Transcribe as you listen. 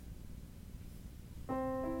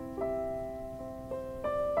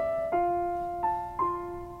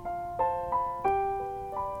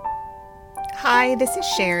Hi, this is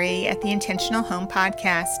Sherry at the Intentional Home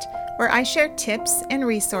Podcast, where I share tips and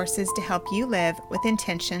resources to help you live with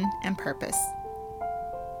intention and purpose.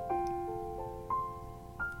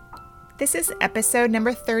 This is episode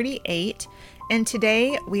number 38, and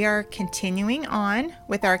today we are continuing on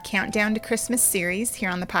with our Countdown to Christmas series here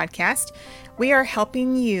on the podcast. We are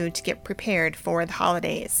helping you to get prepared for the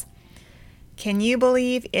holidays. Can you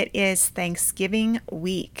believe it is Thanksgiving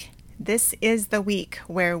week? This is the week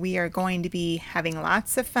where we are going to be having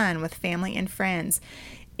lots of fun with family and friends,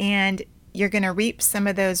 and you're going to reap some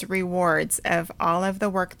of those rewards of all of the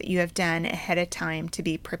work that you have done ahead of time to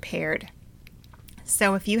be prepared.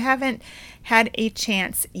 So if you haven't had a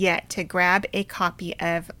chance yet to grab a copy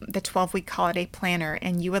of the 12-week holiday planner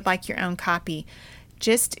and you would like your own copy,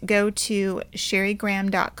 just go to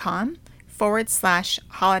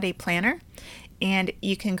sherrygraham.com/holiday planner. And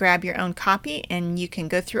you can grab your own copy and you can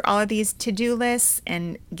go through all of these to-do lists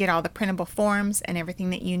and get all the printable forms and everything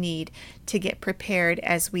that you need to get prepared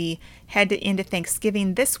as we head into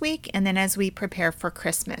Thanksgiving this week and then as we prepare for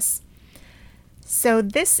Christmas. So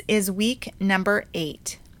this is week number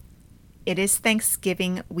 8. It is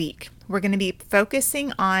Thanksgiving week. We're going to be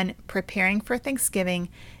focusing on preparing for Thanksgiving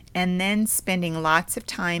and then spending lots of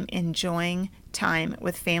time enjoying time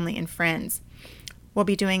with family and friends. We'll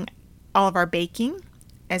be doing all of our baking,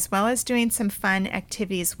 as well as doing some fun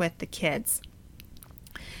activities with the kids.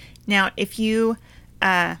 Now, if you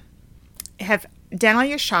have done all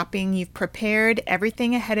your shopping, you've prepared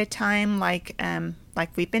everything ahead of time, like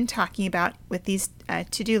we've been talking about with these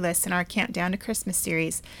to-do lists in our Countdown to Christmas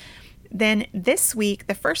series, then this week,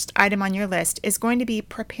 the first item on your list is going to be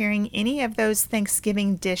preparing any of those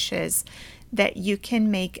Thanksgiving dishes that you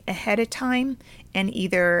can make ahead of time and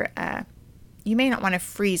either you may not want to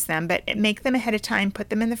freeze them, but make them ahead of time,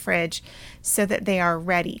 put them in the fridge so that they are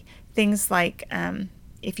ready. Things like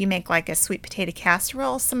if you make like a sweet potato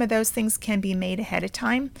casserole, some of those things can be made ahead of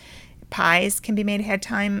time. Pies can be made ahead of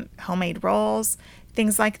time, homemade rolls,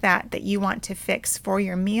 things like that you want to fix for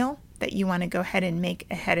your meal that you want to go ahead and make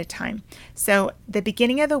ahead of time. So the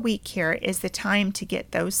beginning of the week here is the time to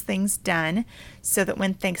get those things done so that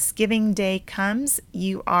when Thanksgiving Day comes,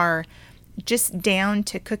 you are just down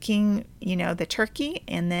to cooking, the turkey,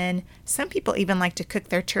 and then some people even like to cook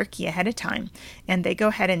their turkey ahead of time, and they go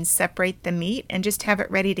ahead and separate the meat and just have it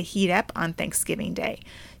ready to heat up on Thanksgiving Day.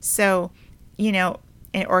 So,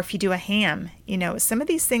 or if you do a ham, some of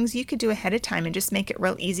these things you could do ahead of time and just make it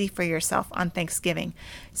real easy for yourself on Thanksgiving.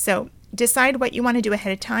 So decide what you want to do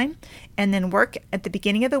ahead of time, and then work at the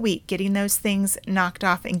beginning of the week getting those things knocked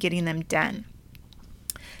off and getting them done.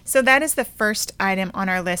 So that is the first item on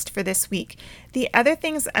our list for this week. The other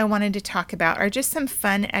things I wanted to talk about are just some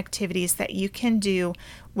fun activities that you can do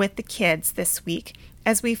with the kids this week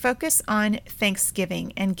as we focus on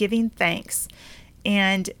Thanksgiving and giving thanks.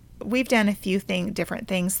 And we've done a few different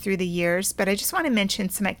things through the years, but I just want to mention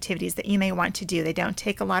some activities that you may want to do. They don't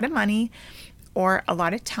take a lot of money or a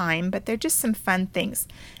lot of time, but they're just some fun things.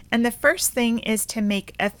 And the first thing is to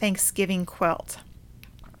make a Thanksgiving quilt.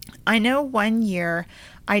 I know one year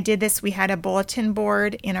I did this. We had a bulletin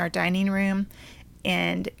board in our dining room,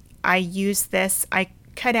 and I used this. I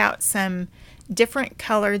cut out some different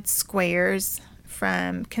colored squares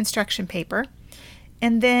from construction paper,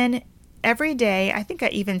 and then every day, I think I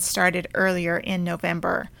even started earlier in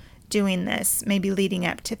November doing this, maybe leading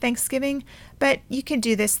up to Thanksgiving, but you can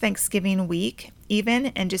do this Thanksgiving week even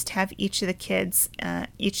and just have each of the kids,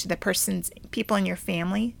 each of the people in your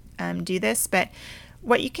family do this. But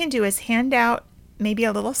what you can do is hand out maybe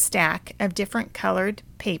a little stack of different colored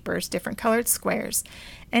papers, different colored squares,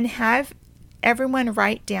 and have everyone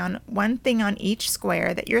write down one thing on each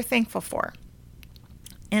square that you're thankful for.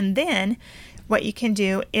 And then what you can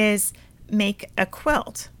do is make a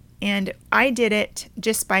quilt. And I did it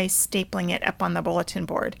just by stapling it up on the bulletin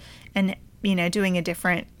board and, doing a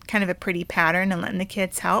different kind of a pretty pattern and letting the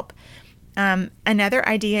kids help. Another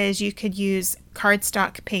idea is you could use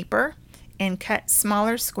cardstock paper and cut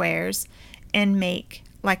smaller squares and make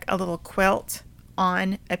like a little quilt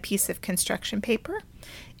on a piece of construction paper.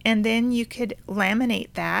 And then you could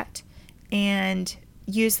laminate that and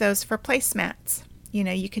use those for placemats.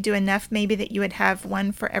 You could do enough maybe that you would have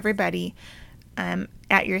one for everybody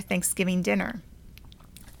at your Thanksgiving dinner.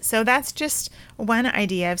 So that's just one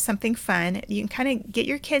idea of something fun. You can kind of get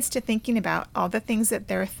your kids to thinking about all the things that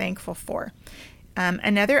they're thankful for.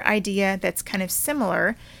 Another idea that's kind of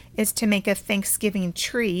similar is to make a Thanksgiving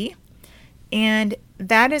tree. And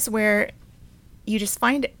that is where you just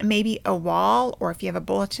find maybe a wall, or if you have a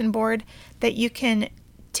bulletin board, that you can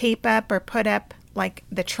tape up or put up like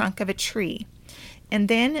the trunk of a tree. And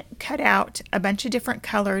then cut out a bunch of different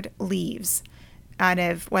colored leaves. out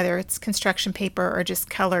of whether it's construction paper or just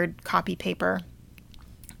colored copy paper,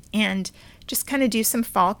 and just kind of do some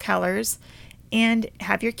fall colors and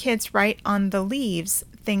have your kids write on the leaves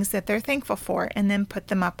things that they're thankful for, and then put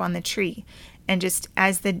them up on the tree. And just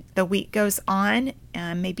as the week goes on,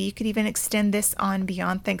 maybe you could even extend this on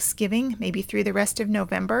beyond Thanksgiving, maybe through the rest of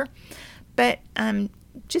November. But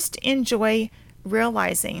just enjoy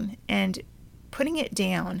realizing and putting it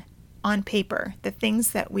down on paper, the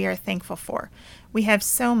things that we are thankful for. We have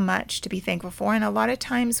so much to be thankful for, and a lot of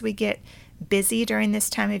times we get busy during this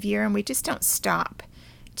time of year and we just don't stop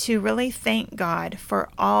to really thank God for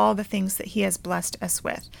all the things that He has blessed us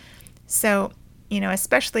with. So,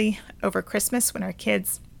 especially over Christmas when our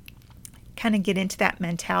kids kind of get into that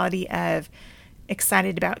mentality of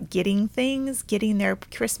excited about getting things, getting their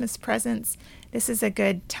Christmas presents, this is a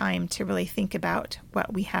good time to really think about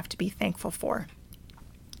what we have to be thankful for.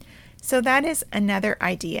 So that is another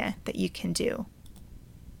idea that you can do.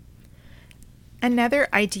 Another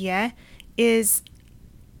idea is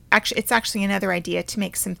actually another idea to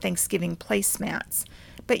make some Thanksgiving placemats.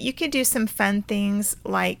 But you could do some fun things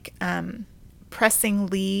like pressing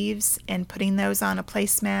leaves and putting those on a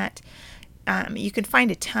placemat. You can find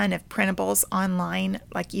a ton of printables online,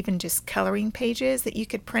 like even just coloring pages that you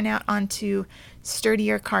could print out onto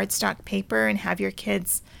sturdier cardstock paper and have your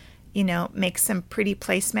kids, make some pretty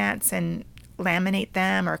placemats and laminate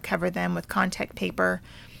them or cover them with contact paper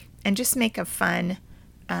and just make a fun,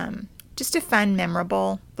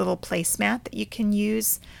 memorable little placemat that you can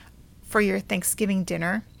use for your Thanksgiving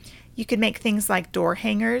dinner. You could make things like door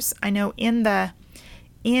hangers. I know in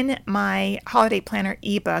my holiday planner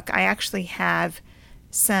ebook, I actually have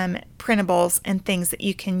some printables and things that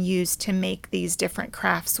you can use to make these different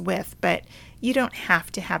crafts with, but you don't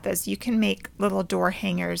have to have those. You can make little door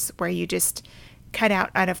hangers where you just cut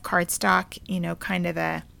out of cardstock, kind of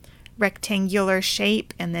a rectangular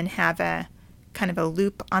shape, and then have a kind of a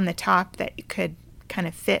loop on the top that you could kind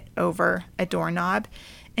of fit over a doorknob.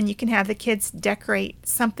 And you can have the kids decorate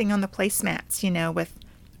something on the placemats,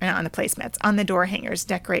 on the door hangers,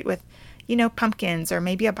 decorate with, pumpkins or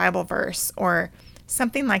maybe a Bible verse or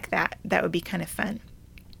something like that. That would be kind of fun.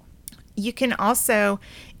 You can also,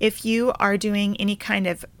 if you are doing any kind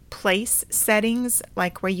of place settings,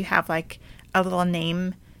 like where you have like a little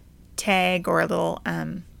name tag or a little,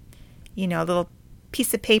 a little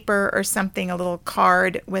piece of paper or something, a little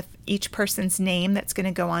card with each person's name that's going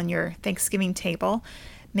to go on your Thanksgiving table.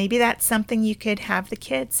 Maybe that's something you could have the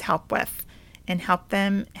kids help with and have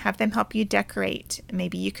them help you decorate.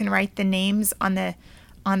 Maybe you can write the names on the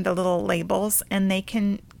little labels and they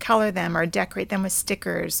can color them or decorate them with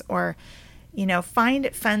stickers or,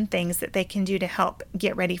 find fun things that they can do to help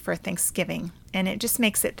get ready for Thanksgiving. And it just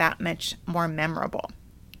makes it that much more memorable.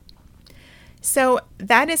 So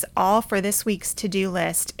that is all for this week's to-do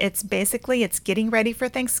list. It's getting ready for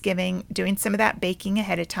Thanksgiving, doing some of that baking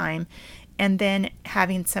ahead of time, and then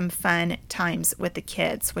having some fun times with the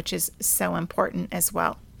kids, which is so important as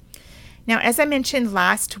well. Now, as I mentioned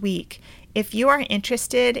last week, if you are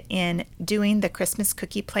interested in doing the Christmas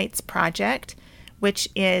Cookie Plates project, which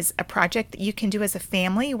is a project that you can do as a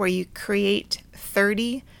family where you create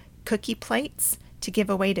 30 cookie plates to give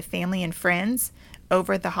away to family and friends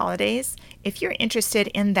over the holidays. If you're interested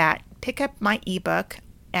in that, pick up my ebook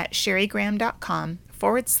at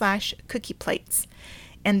sherrygraham.com/cookie plates.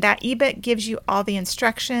 And that ebook gives you all the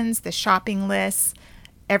instructions, the shopping lists,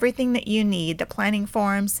 everything that you need, the planning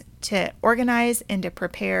forms to organize and to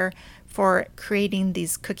prepare for creating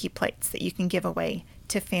these cookie plates that you can give away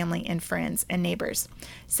to family and friends and neighbors.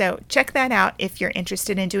 So check that out if you're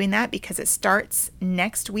interested in doing that, because it starts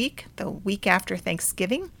next week, the week after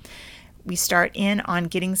Thanksgiving. We start in on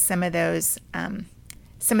getting some of those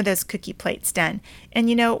cookie plates done. And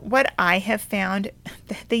what I have found,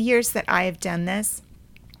 the years that I have done this,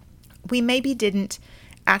 we maybe didn't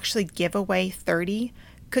actually give away 30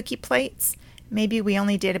 cookie plates. Maybe we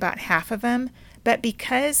only did about half of them. But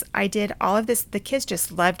because I did all of this, the kids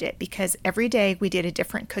just loved it, because every day we did a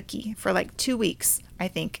different cookie for like 2 weeks. I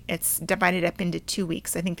think it's divided up into 2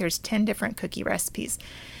 weeks. I think there's 10 different cookie recipes.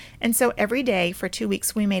 And so every day for 2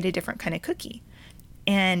 weeks, we made a different kind of cookie.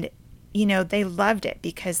 And, they loved it,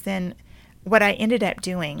 because then what I ended up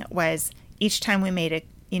doing was each time we made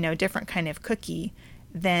a, different kind of cookie,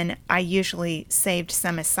 then I usually saved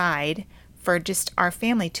some aside for just our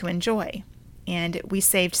family to enjoy. And we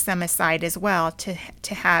saved some aside as well to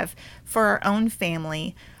have for our own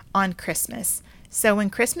family on Christmas. So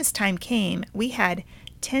when Christmas time came, we had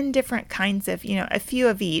 10 different kinds of, a few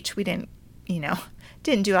of each. We didn't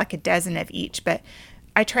do like a dozen of each, but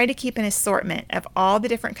I tried to keep an assortment of all the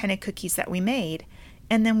different kind of cookies that we made.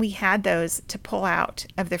 And then we had those to pull out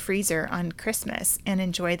of the freezer on Christmas and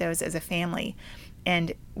enjoy those as a family.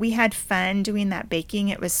 And we had fun doing that baking.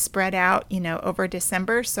 It was spread out, over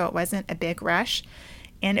December, so it wasn't a big rush.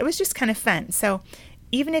 And it was just kind of fun. So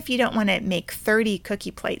even if you don't want to make 30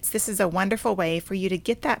 cookie plates, this is a wonderful way for you to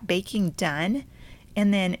get that baking done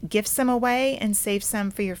and then give some away and save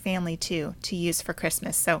some for your family too to use for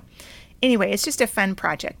Christmas. So anyway, it's just a fun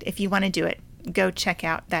project. If you want to do it, go check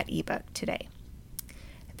out that ebook today.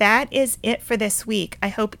 That is it for this week. I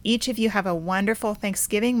hope each of you have a wonderful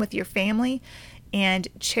Thanksgiving with your family and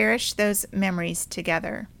cherish those memories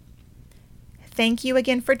together. Thank you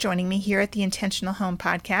again for joining me here at the Intentional Home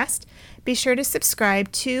Podcast. Be sure to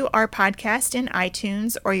subscribe to our podcast in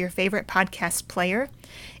iTunes or your favorite podcast player.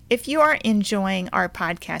 If you are enjoying our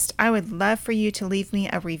podcast, I would love for you to leave me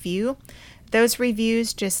a review. Those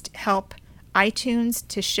reviews just help iTunes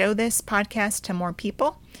to show this podcast to more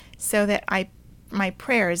people, so that my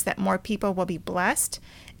prayer is that more people will be blessed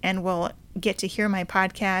and will get to hear my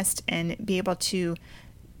podcast and be able to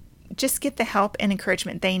just get the help and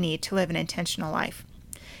encouragement they need to live an intentional life.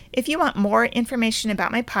 If you want more information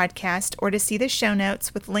about my podcast or to see the show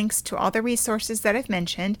notes with links to all the resources that I've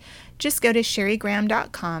mentioned, just go to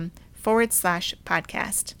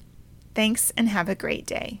sherrygraham.com/podcast. Thanks and have a great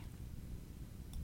day.